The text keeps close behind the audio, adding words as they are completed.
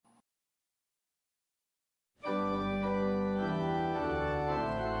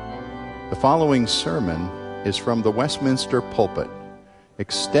The following sermon is from the Westminster pulpit,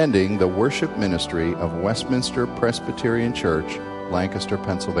 extending the worship ministry of Westminster Presbyterian Church, Lancaster,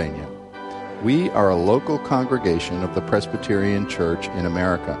 Pennsylvania. We are a local congregation of the Presbyterian Church in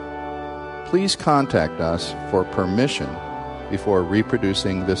America. Please contact us for permission before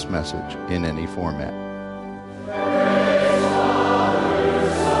reproducing this message in any format.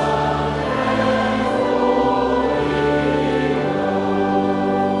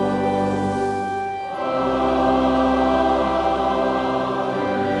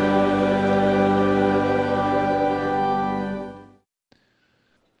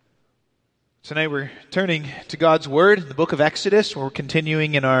 Tonight we're turning to God's Word in the book of Exodus. We're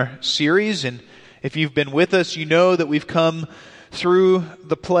continuing in our series, and if you've been with us, you know that we've come through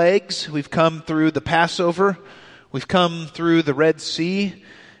the plagues, we've come through the Passover, we've come through the Red Sea,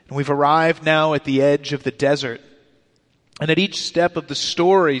 and we've arrived now at the edge of the desert. And at each step of the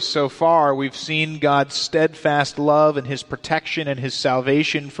story so far, we've seen God's steadfast love and His protection and His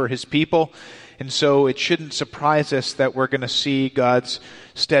salvation for His people. And so it shouldn't surprise us that we're going to see God's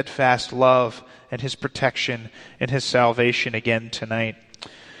steadfast love and His protection and His salvation again tonight.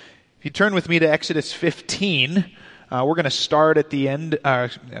 If you turn with me to Exodus 15, we're going to start at the end,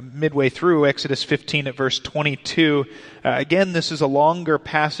 midway through Exodus 15 at verse 22. Again, this is a longer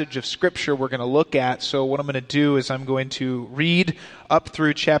passage of Scripture we're going to look at. So what I'm going to do is I'm going to read up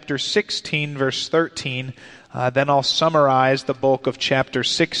through chapter 16, verse 13. Then I'll summarize the bulk of chapter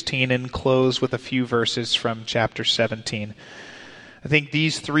 16 and close with a few verses from chapter 17. I think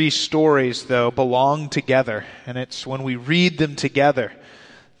these three stories, though, belong together, and it's when we read them together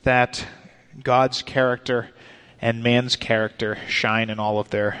that God's character and man's character shine in all of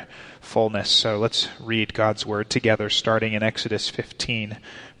their fullness. So let's read God's Word together, starting in Exodus 15,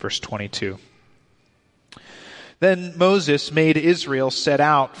 verse 22. Then Moses made Israel set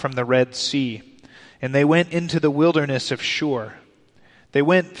out from the Red Sea, and they went into the wilderness of Shur. They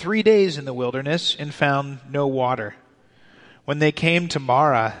went 3 days in the wilderness and found no water. When they came to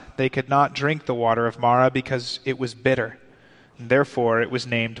Marah, they could not drink the water of Marah because it was bitter, and therefore it was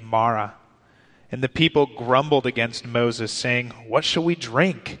named Marah. And the people grumbled against Moses, saying, "What shall we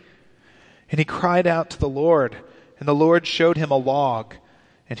drink?" And he cried out to the Lord, and the Lord showed him a log,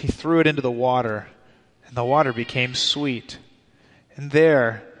 and he threw it into the water, and the water became sweet. And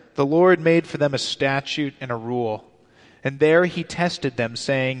there the Lord made for them a statute and a rule. And there he tested them,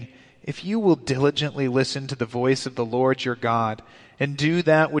 saying, "If you will diligently listen to the voice of the Lord your God, and do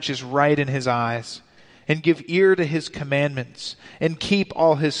that which is right in His eyes, and give ear to His commandments, and keep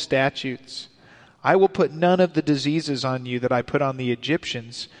all His statutes, I will put none of the diseases on you that I put on the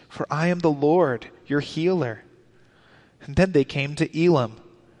Egyptians, for I am the Lord, your healer." And then they came to Elim,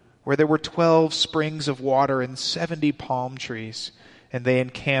 where there were 12 springs of water and 70 palm trees, and they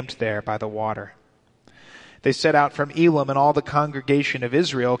encamped there by the water. They set out from Elim, and all the congregation of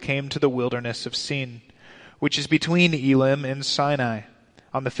Israel came to the wilderness of Sin, which is between Elim and Sinai,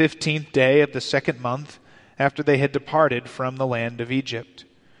 on the 15th day of the second month, after they had departed from the land of Egypt.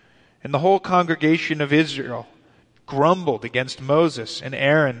 And the whole congregation of Israel grumbled against Moses and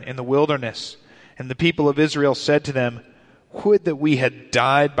Aaron in the wilderness. And the people of Israel said to them, "Would that we had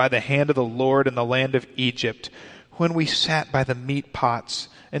died by the hand of the Lord in the land of Egypt, when we sat by the meat pots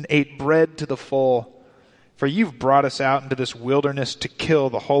and ate bread to the full. For you've brought us out into this wilderness to kill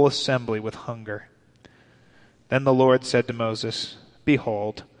the whole assembly with hunger." Then the Lord said to Moses,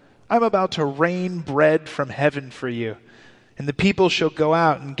 "Behold, I am about to rain bread from heaven for you, and the people shall go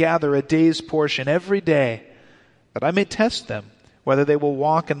out and gather a day's portion every day, that I may test them, whether they will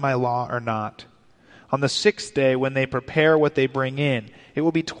walk in my law or not. On the 6th day, when they prepare what they bring in, it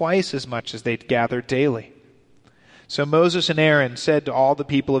will be twice as much as they gather daily." So Moses and Aaron said to all the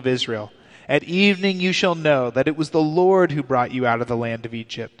people of Israel, "At evening you shall know that it was the Lord who brought you out of the land of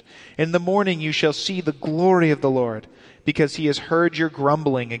Egypt. In the morning you shall see the glory of the Lord, because He has heard your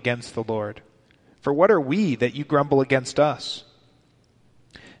grumbling against the Lord. For what are we that you grumble against us?"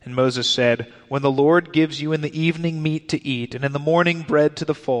 And Moses said, "When the Lord gives you in the evening meat to eat, and in the morning bread to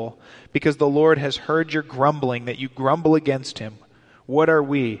the full, because the Lord has heard your grumbling that you grumble against Him, what are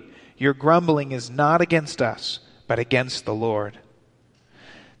we? Your grumbling is not against us, but against the Lord."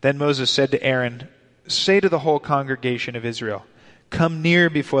 Then Moses said to Aaron, "Say to the whole congregation of Israel, 'Come near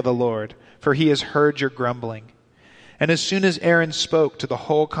before the Lord, for He has heard your grumbling.'" And as soon as Aaron spoke to the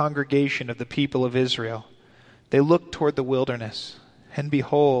whole congregation of the people of Israel, they looked toward the wilderness, and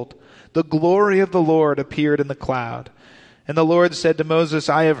behold, the glory of the Lord appeared in the cloud. And the Lord said to Moses,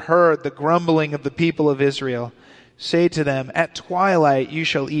 "I have heard the grumbling of the people of Israel. Say to them, at twilight you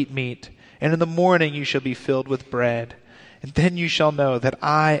shall eat meat, and in the morning you shall be filled with bread. And then you shall know that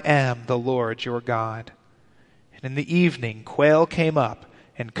I am the Lord your God. And in the evening quail came up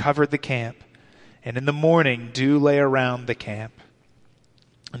and covered the camp, and in the morning dew lay around the camp.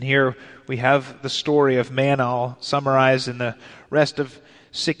 And here we have the story of manna all summarized. In the rest of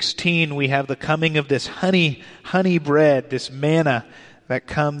 16, we have the coming of this honey bread, this manna that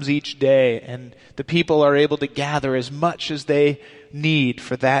comes each day. And the people are able to gather as much as they need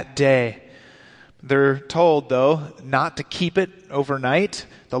for that day. They're told, though, not to keep it overnight.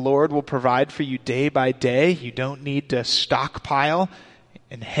 The Lord will provide for you day by day. You don't need to stockpile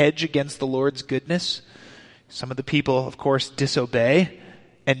and hedge against the Lord's goodness. Some of the people, of course, disobey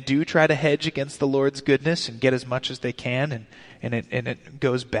and do try to hedge against the Lord's goodness and get as much as they can, and it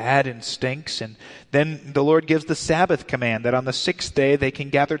goes bad and stinks. And then the Lord gives the Sabbath command that on the sixth day they can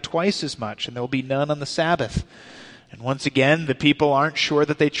gather twice as much, and there will be none on the Sabbath. And once again, the people aren't sure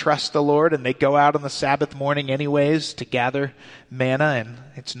that they trust the Lord, and they go out on the Sabbath morning anyways to gather manna, and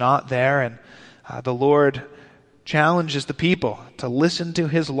it's not there. And the Lord challenges the people to listen to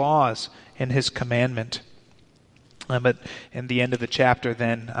his laws and his commandment. But in the end of the chapter,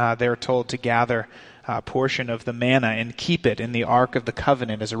 then, they're told to gather a portion of the manna and keep it in the Ark of the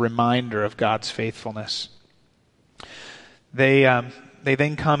Covenant as a reminder of God's faithfulness. They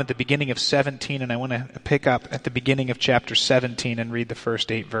then come at the beginning of 17, and I want to pick up at the beginning of chapter 17 and read the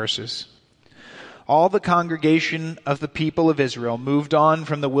first 8 verses. All the congregation of the people of Israel moved on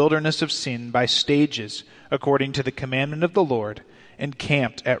from the wilderness of Sin by stages, according to the commandment of the Lord, and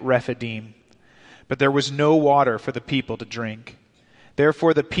camped at Rephidim. But there was no water for the people to drink.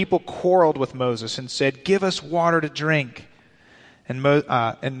 Therefore the people quarreled with Moses and said, "Give us water to drink." And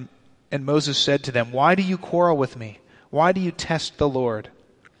Moses said to them, "Why do you quarrel with me? Why do you test the Lord?"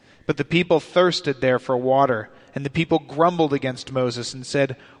 But the people thirsted there for water, and the people grumbled against Moses and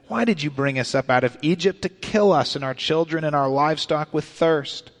said, "Why did you bring us up out of Egypt to kill us and our children and our livestock with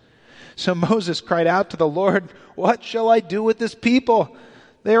thirst?" So Moses cried out to the Lord, "What shall I do with this people?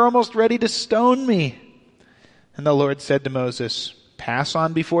 They are almost ready to stone me." And the Lord said to Moses, "Pass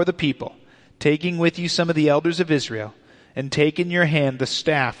on before the people, taking with you some of the elders of Israel, and take in your hand the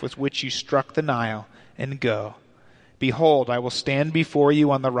staff with which you struck the Nile, and go. Behold, I will stand before you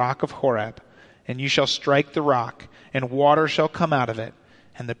on the rock of Horeb, and you shall strike the rock, and water shall come out of it,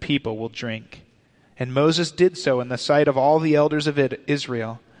 and the people will drink." And Moses did so in the sight of all the elders of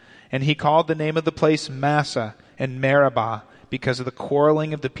Israel. And he called the name of the place Massah and Meribah, because of the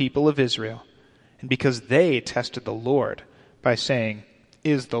quarreling of the people of Israel, and because they tested the Lord by saying,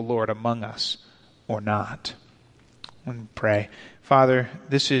 "Is the Lord among us or not?" And pray. Father,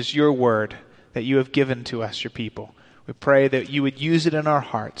 this is your word that you have given to us, your people. We pray that you would use it in our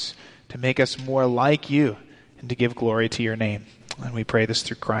hearts to make us more like you and to give glory to your name. And we pray this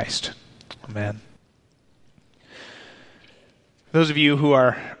through Christ. Amen. Those of you who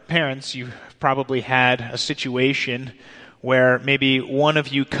are parents, you've probably had a situation where maybe one of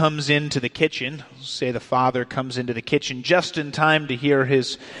you comes into the kitchen, say the father comes into the kitchen just in time to hear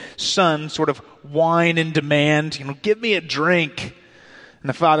his son sort of whine and demand, "Give me a drink." And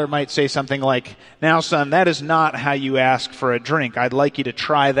the father might say something like, "Now, son, that is not how you ask for a drink. I'd like you to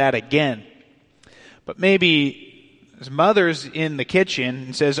try that again." But maybe his mother's in the kitchen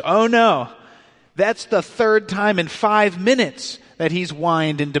and says, "Oh no, that's the third time in 5 minutes that he's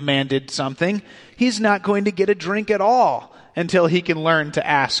whined and demanded something. He's not going to get a drink at all until he can learn to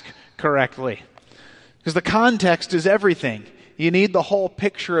ask correctly." Because the context is everything. You need the whole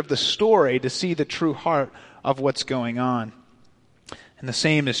picture of the story to see the true heart of what's going on. And the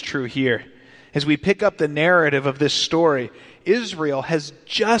same is true here. As we pick up the narrative of this story, Israel has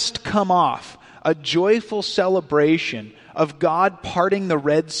just come off a joyful celebration of God parting the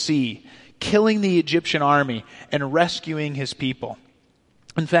Red Sea, killing the Egyptian army, and rescuing his people.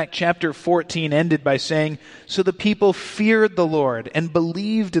 In fact, chapter 14 ended by saying, "So the people feared the Lord and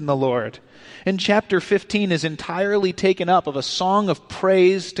believed in the Lord." And chapter 15 is entirely taken up of a song of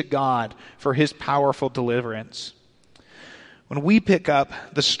praise to God for his powerful deliverance. When we pick up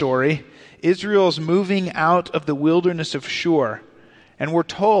the story, Israel's moving out of the wilderness of Shur, and we're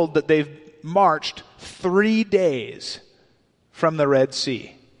told that they've marched 3 days from the Red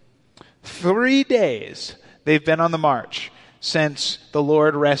Sea. 3 days they've been on the march since the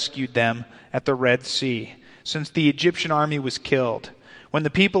Lord rescued them at the Red Sea, since the Egyptian army was killed, when the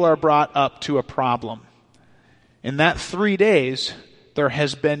people are brought up to a problem. In that 3 days, there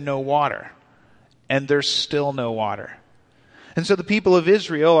has been no water, and there's still no water. And so the people of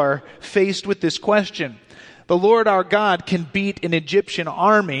Israel are faced with this question. The Lord our God can beat an Egyptian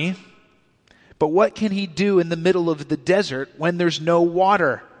army, but what can he do in the middle of the desert when there's no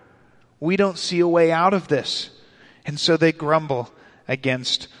water? We don't see a way out of this. And so they grumble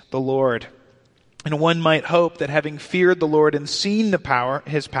against the Lord. And one might hope that having feared the Lord and seen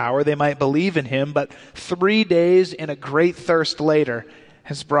his power, they might believe in him. But 3 days and a great thirst later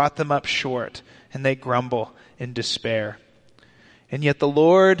has brought them up short, and they grumble in despair. And yet the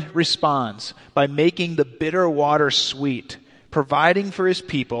Lord responds by making the bitter water sweet, providing for his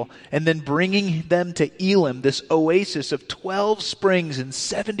people, and then bringing them to Elim, this oasis of 12 springs and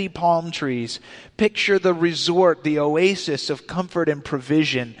 70 palm trees. Picture the resort, the oasis of comfort and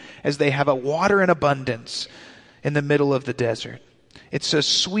provision as they have a water in abundance in the middle of the desert. It's a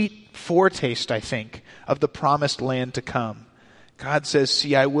sweet foretaste, I think, of the promised land to come. God says,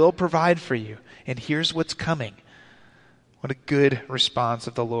 see, I will provide for you, and here's what's coming. What a good response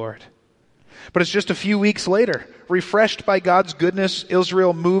of the Lord. But it's just a few weeks later, refreshed by God's goodness,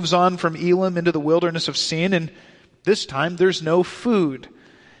 Israel moves on from Elim into the wilderness of Sin, and this time there's no food.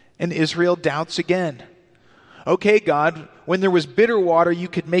 And Israel doubts again. Okay, God, when there was bitter water, you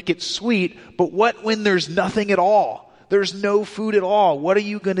could make it sweet, but what when there's nothing at all? There's no food at all. What are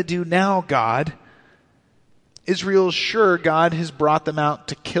you going to do now, God? Israel's sure God has brought them out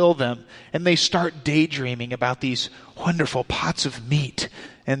to kill them, and they start daydreaming about these wonderful pots of meat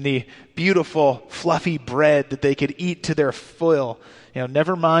and the beautiful fluffy bread that they could eat to their fill.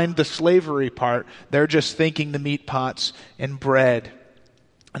 Never mind the slavery part. They're just thinking the meat pots and bread.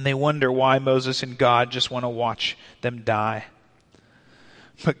 And they wonder why Moses and God just want to watch them die.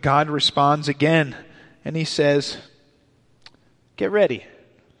 But God responds again, and he says, get ready.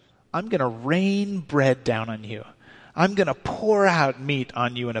 I'm going to rain bread down on you. I'm going to pour out meat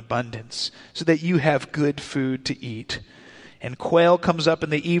on you in abundance so that you have good food to eat. And quail comes up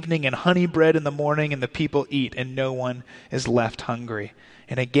in the evening and honey bread in the morning, and the people eat, and no one is left hungry.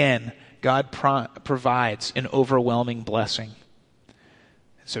 And again, God provides an overwhelming blessing.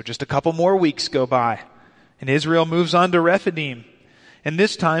 So just a couple more weeks go by, and Israel moves on to Rephidim. And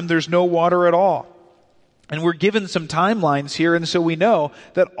this time there's no water at all. And we're given some timelines here, and so we know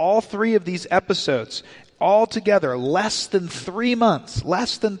that all 3 of these episodes, all together, less than 3 months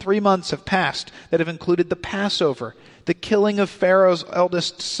have passed that have included the Passover, the killing of Pharaoh's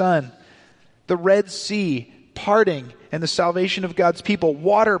eldest son, the Red Sea parting and the salvation of God's people,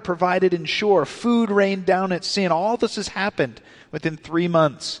 water provided in shore, food rained down at Sin. All this has happened within 3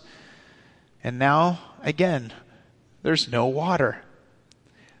 months. And now, again, there's no water.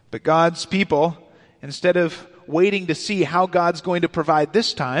 But God's people, instead of waiting to see how God's going to provide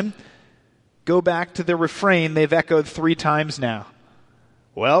this time, go back to the refrain they've echoed 3 times now.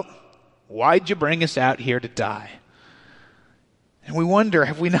 Well, why'd you bring us out here to die? And we wonder,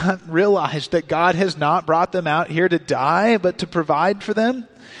 have we not realized that God has not brought them out here to die, but to provide for them?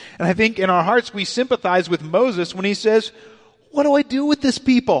 And I think in our hearts we sympathize with Moses when he says, what do I do with this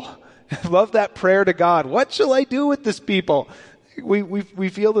people? I love that prayer to God. What shall I do with this people? We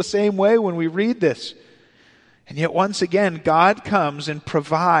feel the same way when we read this. And yet once again, God comes and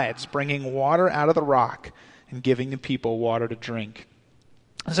provides, bringing water out of the rock and giving the people water to drink.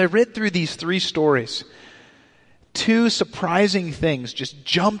 As I read through these 3 stories, 2 surprising things just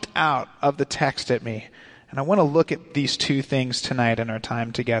jumped out of the text at me. And I want to look at these 2 things tonight in our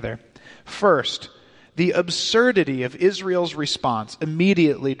time together. First, the absurdity of Israel's response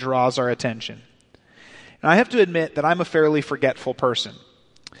immediately draws our attention. And I have to admit that I'm a fairly forgetful person.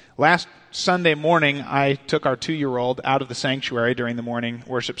 Last Sunday morning, I took our 2-year-old out of the sanctuary during the morning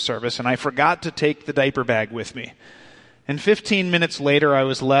worship service, and I forgot to take the diaper bag with me. And 15 minutes later, I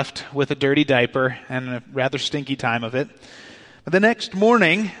was left with a dirty diaper and a rather stinky time of it. But the next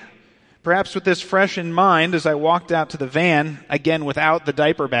morning, perhaps with this fresh in mind, as I walked out to the van, again without the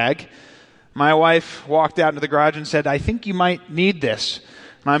diaper bag, my wife walked out into the garage and said, I think you might need this.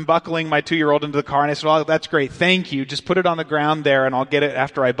 And I'm buckling my 2-year-old into the car, and I said, well, that's great, thank you. Just put it on the ground there, and I'll get it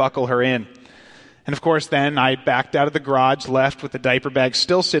after I buckle her in. And of course, then I backed out of the garage, left with the diaper bag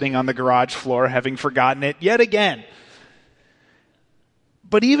still sitting on the garage floor, having forgotten it yet again.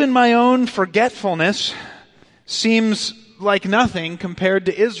 But even my own forgetfulness seems like nothing compared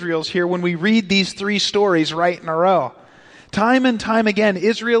to Israel's here when we read these 3 stories right in a row. Time and time again,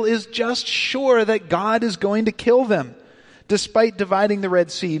 Israel is just sure that God is going to kill them. Despite dividing the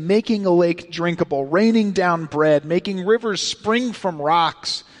Red Sea, making a lake drinkable, raining down bread, making rivers spring from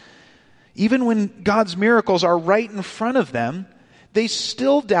rocks. Even when God's miracles are right in front of them, they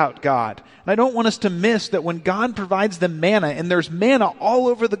still doubt God. And I don't want us to miss that when God provides them manna, and there's manna all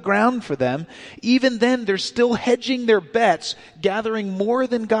over the ground for them, even then they're still hedging their bets, gathering more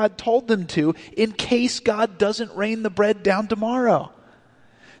than God told them to, in case God doesn't rain the bread down tomorrow.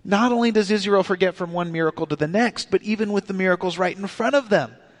 Not only does Israel forget from one miracle to the next, but even with the miracles right in front of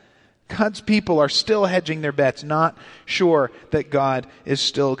them, God's people are still hedging their bets, not sure that God is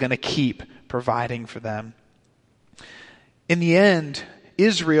still going to keep providing for them. In the end,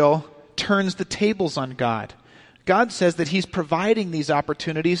 Israel turns the tables on God. God says that he's providing these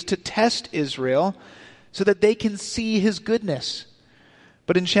opportunities to test Israel so that they can see his goodness.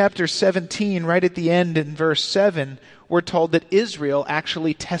 But in chapter 17, right at the end in verse 7, we're told that Israel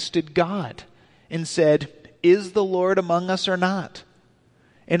actually tested God and said, "Is the Lord among us or not?"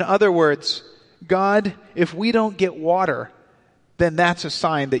 In other words, God, if we don't get water, then that's a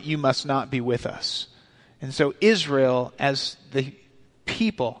sign that you must not be with us. And so Israel, as the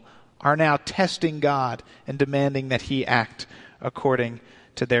people, are now testing God and demanding that he act according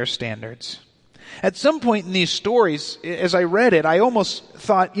to their standards. At some point in these stories, as I read it, I almost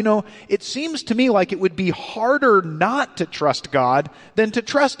thought, it seems to me like it would be harder not to trust God than to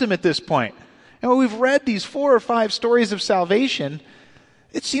trust him at this point. And when we've read these 4 or 5 stories of salvation,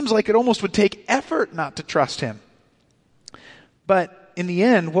 it seems like it almost would take effort not to trust him. But in the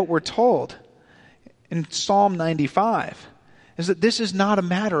end, what we're told in Psalm 95 is that this is not a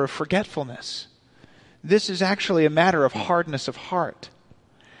matter of forgetfulness. This is actually a matter of hardness of heart.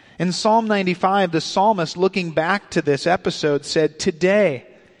 In Psalm 95, the psalmist, looking back to this episode, said, "Today,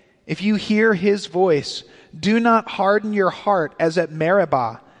 if you hear his voice, do not harden your heart as at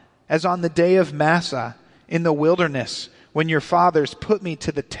Meribah, as on the day of Massah in the wilderness, when your fathers put me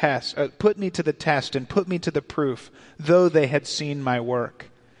to the test and put me to the proof, though they had seen my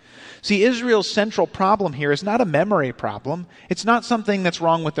work." See, Israel's central problem here is not a memory problem. It's not something that's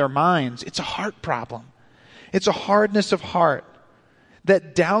wrong with their minds. It's a heart problem. It's a hardness of heart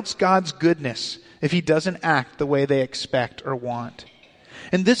that doubts God's goodness if he doesn't act the way they expect or want.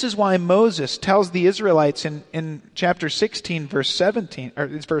 And this is why Moses tells the Israelites in chapter 16, verse 7,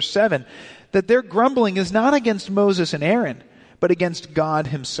 that their grumbling is not against Moses and Aaron, but against God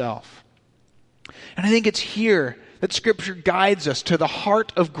himself. And I think it's here that Scripture guides us to the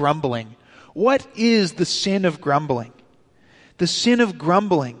heart of grumbling. What is the sin of grumbling? The sin of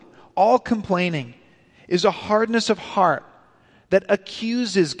grumbling, all complaining, is a hardness of heart that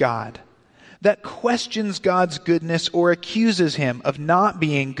accuses God, that questions God's goodness or accuses him of not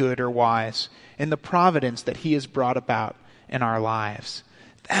being good or wise in the providence that he has brought about in our lives.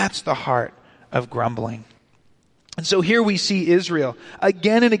 That's the heart of grumbling. And so here we see Israel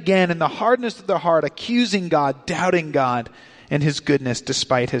again and again in the hardness of their heart, accusing God, doubting God and his goodness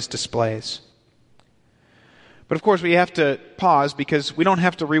despite his displays. But of course we have to pause because we don't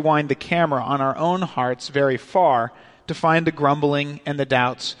have to rewind the camera on our own hearts very far to find the grumbling and the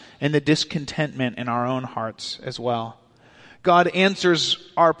doubts and the discontentment in our own hearts as well. God answers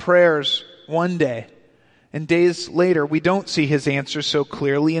our prayers one day, and days later we don't see his answer so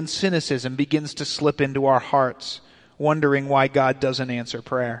clearly, and cynicism begins to slip into our hearts, wondering why God doesn't answer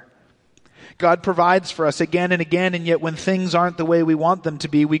prayer. God provides for us again and again, and yet when things aren't the way we want them to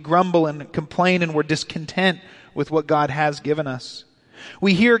be, we grumble and complain and we're discontent with what God has given us.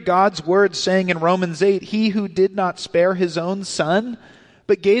 We hear God's word saying in Romans 8, "He who did not spare his own son,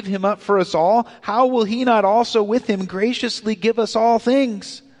 but gave him up for us all, how will he not also with him graciously give us all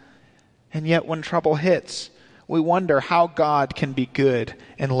things?" And yet when trouble hits, we wonder how God can be good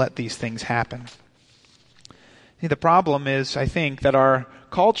and let these things happen. See, the problem is, I think, that our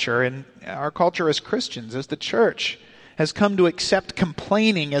culture as Christians, as the church, has come to accept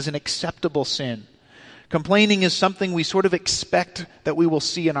complaining as an acceptable sin. Complaining is something we sort of expect that we will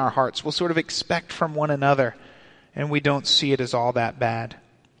see in our hearts. We'll sort of expect from one another, and we don't see it as all that bad.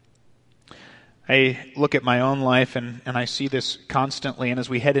 I look at my own life, and I see this constantly, and as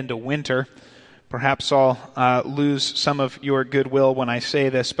we head into winter, perhaps I'll lose some of your goodwill when I say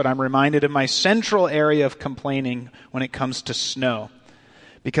this, but I'm reminded of my central area of complaining when it comes to snow.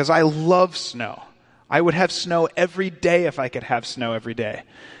 Because I love snow. I would have snow every day if I could have snow every day.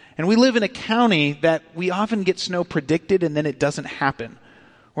 And we live in a county that we often get snow predicted and then it doesn't happen.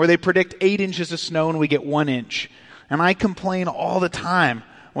 Or they predict 8 inches of snow and we get 1 inch. And I complain all the time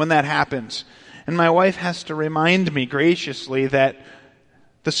when that happens. And my wife has to remind me graciously that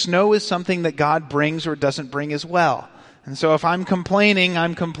the snow is something that God brings or doesn't bring as well. And so if I'm complaining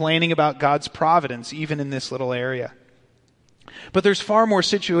about God's providence, even in this little area. But there's far more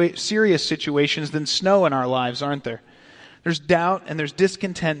serious situations than snow in our lives, aren't there? There's doubt and there's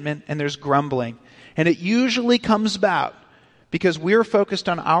discontentment and there's grumbling. And it usually comes about because we're focused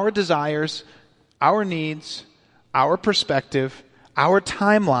on our desires, our needs, our perspective, our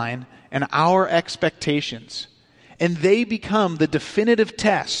timeline, and our expectations. And they become the definitive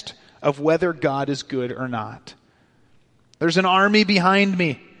test of whether God is good or not. There's an army behind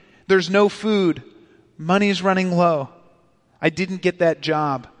me. There's no food. Money's running low. I didn't get that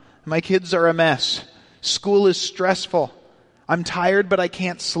job. My kids are a mess. School is stressful. I'm tired, but I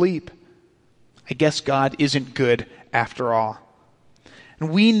can't sleep. I guess God isn't good after all.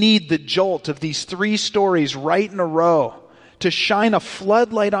 And we need the jolt of these 3 stories right in a row to shine a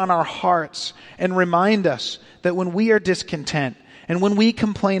floodlight on our hearts and remind us that when we are discontent and when we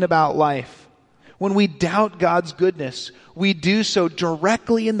complain about life, when we doubt God's goodness, we do so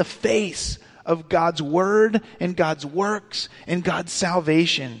directly in the face of God's word and God's works and God's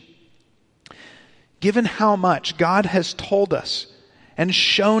salvation. Given how much God has told us and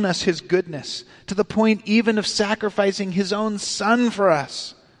shown us his goodness, to the point even of sacrificing his own son for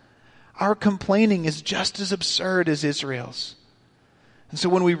us, our complaining is just as absurd as Israel's. And so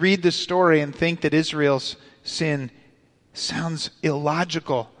when we read this story and think that Israel's sin sounds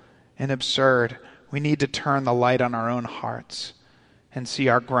illogical and absurd, we need to turn the light on our own hearts and see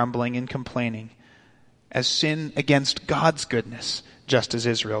our grumbling and complaining as sin against God's goodness, just as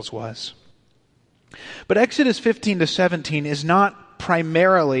Israel's was. But Exodus 15 to 17 is not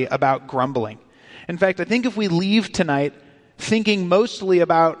primarily about grumbling. In fact, I think if we leave tonight thinking mostly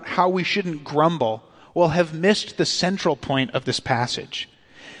about how we shouldn't grumble, we'll have missed the central point of this passage.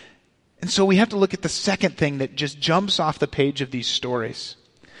 And so we have to look at the second thing that just jumps off the page of these stories.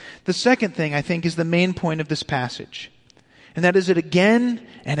 The second thing, I think, is the main point of this passage. And that is that again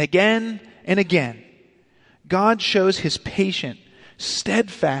and again and again, God shows his patient,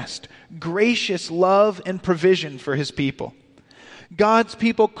 steadfast, gracious love and provision for his people. God's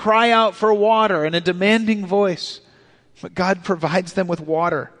people cry out for water in a demanding voice, but God provides them with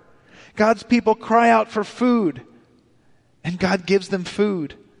water. God's people cry out for food, and God gives them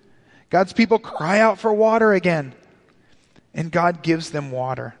food. God's people cry out for water again, and God gives them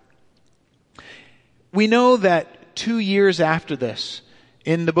water. We know that 2 years after this,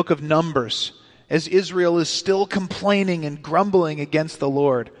 in the book of Numbers, as Israel is still complaining and grumbling against the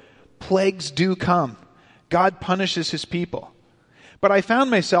Lord, plagues do come. God punishes his people. But I found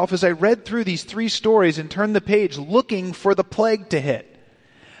myself, as I read through these 3 stories and turned the page, looking for the plague to hit.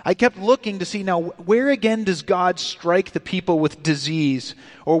 I kept looking to see, now, where again does God strike the people with disease?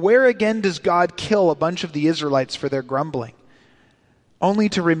 Or where again does God kill a bunch of the Israelites for their grumbling? Only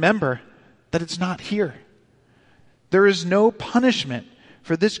to remember that it's not here. There is no punishment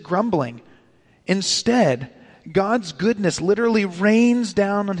for this grumbling. Instead, God's goodness literally rains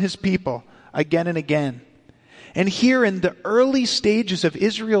down on his people again and again. And here in the early stages of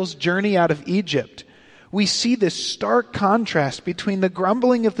Israel's journey out of Egypt, we see this stark contrast between the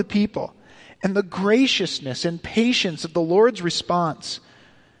grumbling of the people and the graciousness and patience of the Lord's response.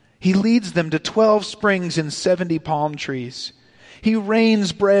 He leads them to 12 springs and 70 palm trees. He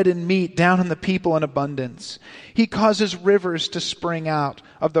rains bread and meat down on the people in abundance. He causes rivers to spring out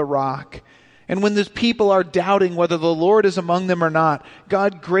of the rock. And when the people are doubting whether the Lord is among them or not,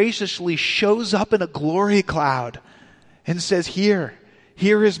 God graciously shows up in a glory cloud and says, here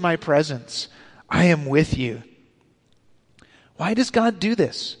is my presence. I am with you. Why does God do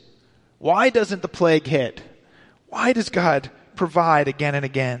this? Why doesn't the plague hit? Why does God provide again and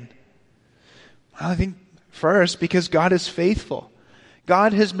again? Well, I think first, because God is faithful.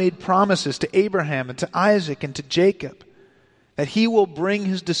 God has made promises to Abraham and to Isaac and to Jacob that he will bring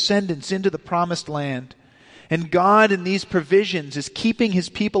his descendants into the promised land. And God in these provisions is keeping his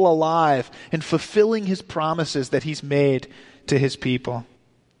people alive and fulfilling his promises that he's made to his people.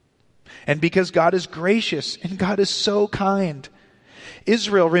 And because God is gracious and God is so kind,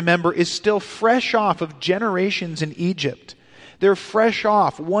 Israel, remember, is still fresh off of generations in Egypt. They're fresh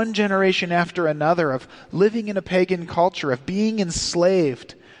off one generation after another of living in a pagan culture, of being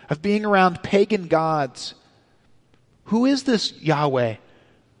enslaved, of being around pagan gods. Who is this Yahweh?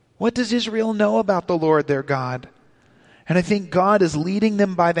 What does Israel know about the Lord their God? And I think God is leading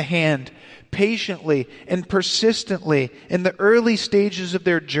them by the hand, patiently and persistently in the early stages of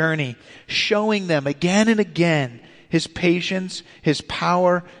their journey, showing them again and again his patience, his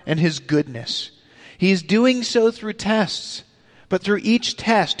power, and his goodness. He is doing so through tests, but through each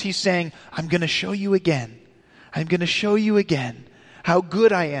test he's saying, I'm going to show you again. I'm going to show you again how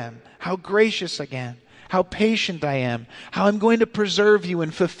good I am, how gracious I am, how patient I am, how I'm going to preserve you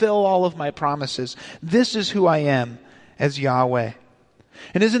and fulfill all of my promises. This is who I am as Yahweh.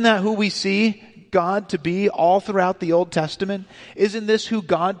 And isn't that who we see God to be all throughout the Old Testament? Isn't this who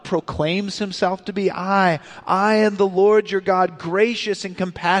God proclaims himself to be? I am the Lord your God, gracious and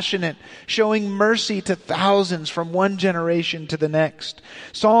compassionate, showing mercy to thousands from one generation to the next.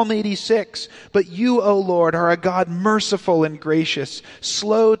 Psalm 86, but you, O Lord, are a God merciful and gracious,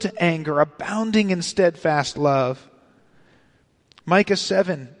 slow to anger, abounding in steadfast love. Micah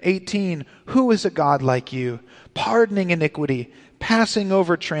 7:18, who is a God like you, pardoning iniquity, passing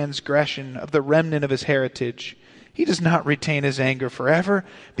over transgression of the remnant of his heritage. He does not retain his anger forever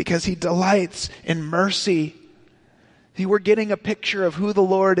because he delights in mercy. See, we're getting a picture of who the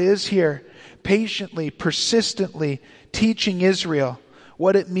Lord is here, patiently, persistently teaching Israel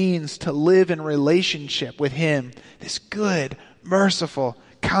what it means to live in relationship with him, this good, merciful,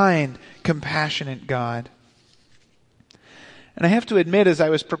 kind, compassionate God. And I have to admit, as I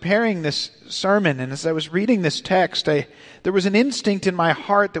was preparing this sermon and as I was reading this text, there was an instinct in my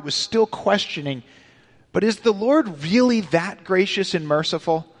heart that was still questioning, but is the Lord really that gracious and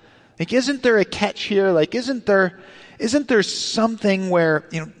merciful? Like, isn't there a catch here? Like, isn't there something where,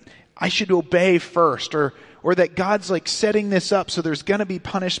 I should obey first, or that God's like setting this up so there's going to be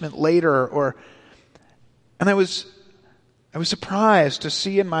punishment later, and I was surprised to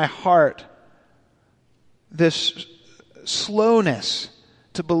see in my heart this slowness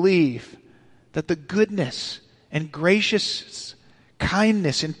to believe that the goodness and gracious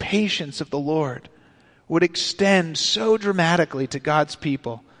kindness and patience of the Lord would extend so dramatically to God's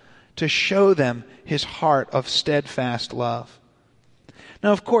people to show them his heart of steadfast love.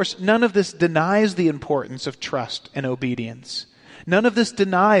 Now, of course, none of this denies the importance of trust and obedience. None of this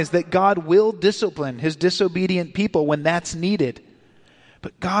denies that God will discipline his disobedient people when that's needed.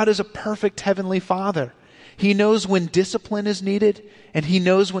 But God is a perfect heavenly Father. He knows when discipline is needed, and he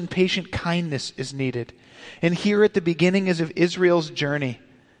knows when patient kindness is needed. And here at the beginning of Israel's journey,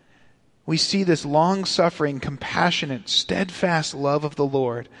 we see this long-suffering, compassionate, steadfast love of the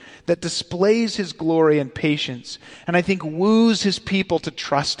Lord that displays his glory and patience, and I think woos his people to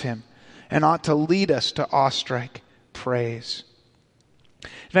trust him and ought to lead us to awestruck praise.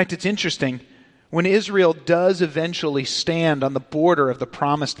 In fact, it's interesting, when Israel does eventually stand on the border of the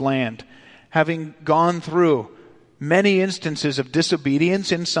promised land, having gone through many instances of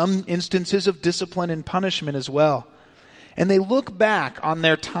disobedience and some instances of discipline and punishment as well, and they look back on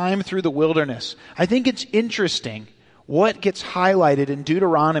their time through the wilderness, I think it's interesting what gets highlighted in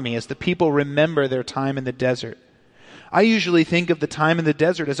Deuteronomy as the people remember their time in the desert. I usually think of the time in the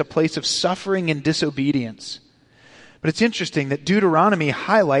desert as a place of suffering and disobedience. But it's interesting that Deuteronomy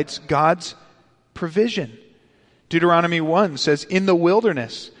highlights God's provision. Deuteronomy 1 says, "In the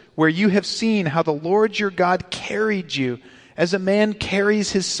wilderness, where you have seen how the Lord your God carried you as a man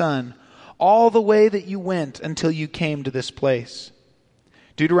carries his son, all the way that you went until you came to this place."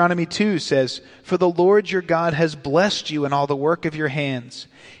 Deuteronomy 2 says, "For the Lord your God has blessed you in all the work of your hands.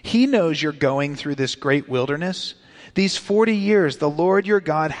 He knows you're going through this great wilderness. These 40 years the Lord your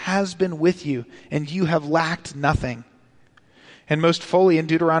God has been with you, and you have lacked nothing." And most fully in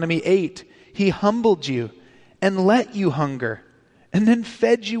Deuteronomy 8, "He humbled you and let you hunger, and then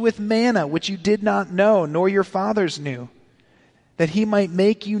fed you with manna, which you did not know, nor your fathers knew, that he might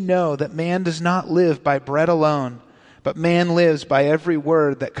make you know that man does not live by bread alone, but man lives by every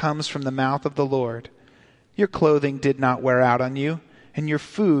word that comes from the mouth of the Lord. Your clothing did not wear out on you, and your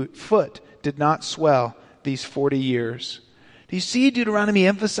foot did not swell these 40 years." Do you see Deuteronomy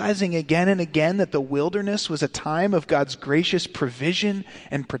emphasizing again and again that the wilderness was a time of God's gracious provision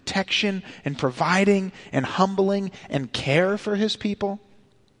and protection and providing and humbling and care for his people?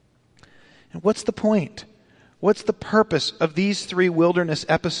 And what's the point? What's the purpose of these 3 wilderness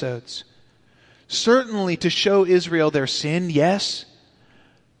episodes? Certainly to show Israel their sin, yes,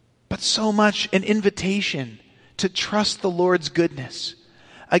 but so much an invitation to trust the Lord's goodness.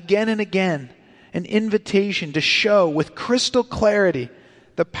 Again and again, an invitation to show with crystal clarity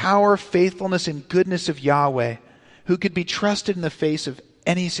the power, faithfulness, and goodness of Yahweh, who could be trusted in the face of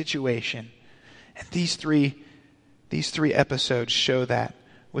any situation. And these three episodes show that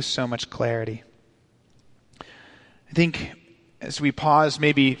with so much clarity. I think as we pause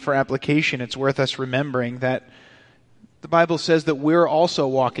maybe for application, it's worth us remembering that the Bible says that we're also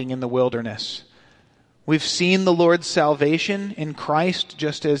walking in the wilderness. We've seen the Lord's salvation in Christ,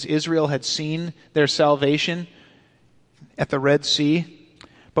 just as Israel had seen their salvation at the Red Sea.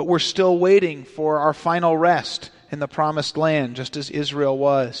 But we're still waiting for our final rest in the promised land, just as Israel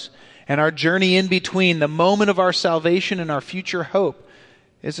was. And our journey in between the moment of our salvation and our future hope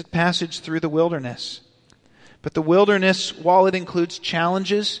is a passage through the wilderness. But the wilderness, while it includes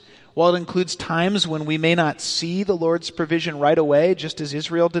challenges, while it includes times when we may not see the Lord's provision right away, just as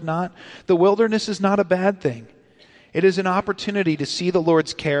Israel did not, the wilderness is not a bad thing. It is an opportunity to see the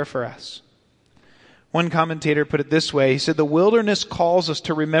Lord's care for us. One commentator put it this way. He said, the wilderness calls us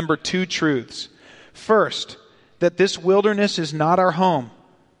to remember 2 truths. First, that this wilderness is not our home.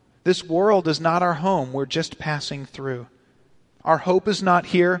 This world is not our home. We're just passing through. Our hope is not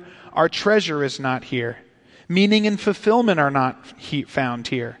here. Our treasure is not here. Meaning and fulfillment are not found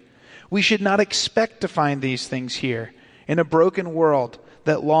here. We should not expect to find these things here. in a broken world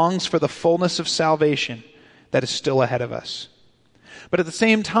that longs for the fullness of salvation that is still ahead of us. But at the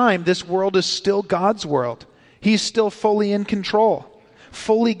same time, this world is still God's world. He's still fully in control,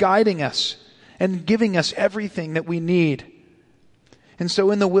 fully guiding us and giving us everything that we need. And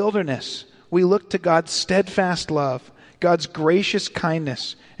so in the wilderness, we look to God's steadfast love, God's gracious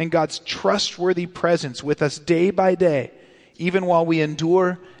kindness, and God's trustworthy presence with us day by day, even while we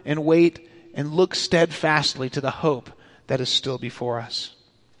endure and wait and look steadfastly to the hope that is still before us.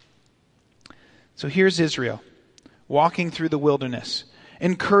 So here's Israel, walking through the wilderness,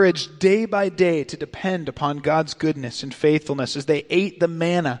 encouraged day by day to depend upon God's goodness and faithfulness as they ate the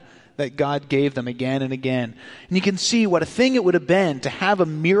manna that God gave them again and again. And you can see what a thing it would have been to have a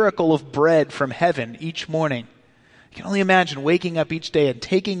miracle of bread from heaven each morning. I can only imagine waking up each day and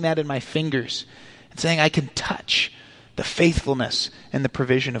taking that in my fingers and saying, I can touch the faithfulness and the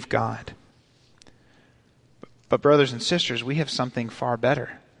provision of God. But brothers and sisters, we have something far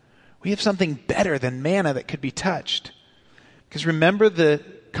better. We have something better than manna that could be touched. Because remember the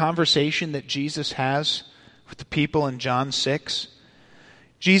conversation that Jesus has with the people in John 6?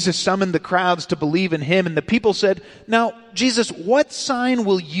 Jesus summoned the crowds to believe in him, and the people said, now, Jesus, what sign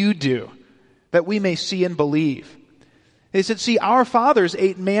will you do that we may see and believe? They said, see, our fathers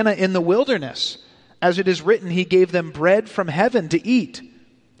ate manna in the wilderness. As it is written, he gave them bread from heaven to eat.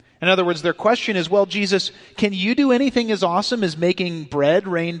 In other words, their question is, well, Jesus, can you do anything as awesome as making bread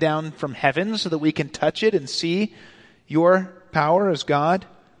rain down from heaven so that we can touch it and see your power as God?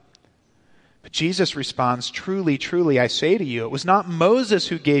 But Jesus responds, truly, truly, I say to you, it was not Moses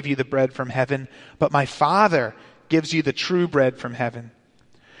who gave you the bread from heaven, but my Father gives you the true bread from heaven.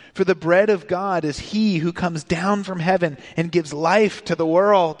 For the bread of God is he who comes down from heaven and gives life to the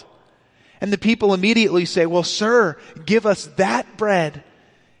world. And the people immediately say, well, sir, give us that bread.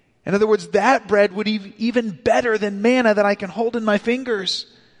 In other words, that bread would be even better than manna that I can hold in my fingers.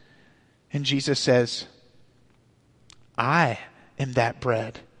 And Jesus says, I am that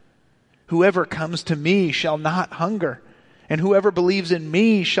bread. Whoever comes to me shall not hunger, and whoever believes in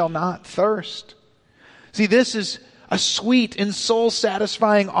me shall not thirst. See, this is a sweet and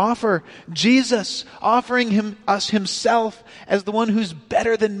soul-satisfying offer. Jesus offering us himself as the one who's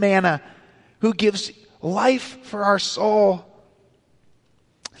better than manna, who gives life for our soul.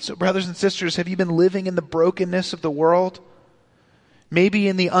 So, brothers and sisters, have you been living in the brokenness of the world? Maybe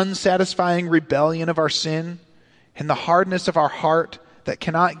in the unsatisfying rebellion of our sin, in the hardness of our heart that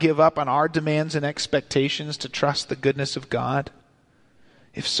cannot give up on our demands and expectations to trust the goodness of God?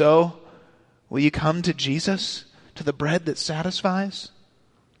 If so, will you come to Jesus, to the bread that satisfies?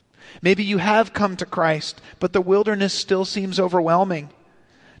 Maybe you have come to Christ, but the wilderness still seems overwhelming.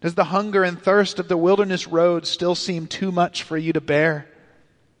 Does the hunger and thirst of the wilderness road still seem too much for you to bear?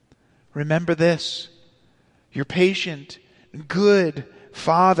 Remember this: your patient, good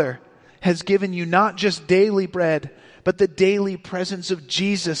Father has given you not just daily bread, but the daily presence of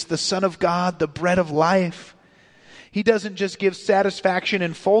Jesus, the Son of God, the bread of life. He doesn't just give satisfaction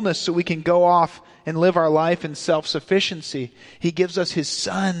and fullness so we can go off and live our life in self-sufficiency. He gives us his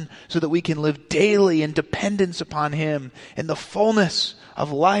Son so that we can live daily in dependence upon him and the fullness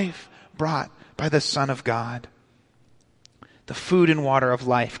of life brought by the Son of God. The food and water of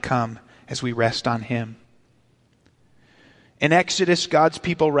life come as we rest on him. In Exodus, God's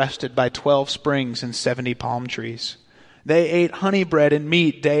people rested by 12 springs and 70 palm trees. They ate honey bread and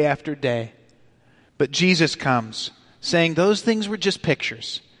meat day after day. But Jesus comes, saying those things were just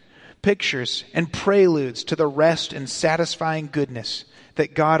pictures and preludes to the rest and satisfying goodness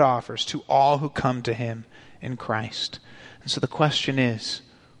that God offers to all who come to him in Christ. And so the question is,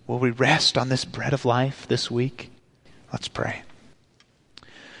 will we rest on this bread of life this week? Let's pray.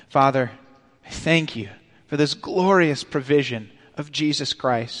 Father, I thank you for this glorious provision of Jesus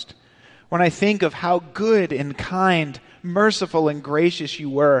Christ. When I think of how good and kind, merciful and gracious you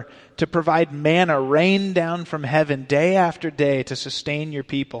were to provide manna rain down from heaven day after day to sustain your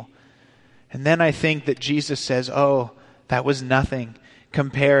people. And then I think that Jesus says, oh, that was nothing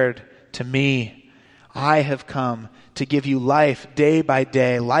compared to me. I have come to give you life day by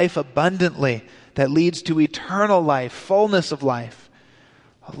day, life abundantly that leads to eternal life, fullness of life.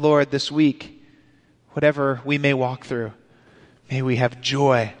 Lord, this week, whatever we may walk through, may we have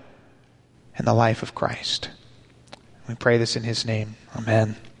joy in the life of Christ. We pray this in his name.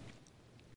 Amen.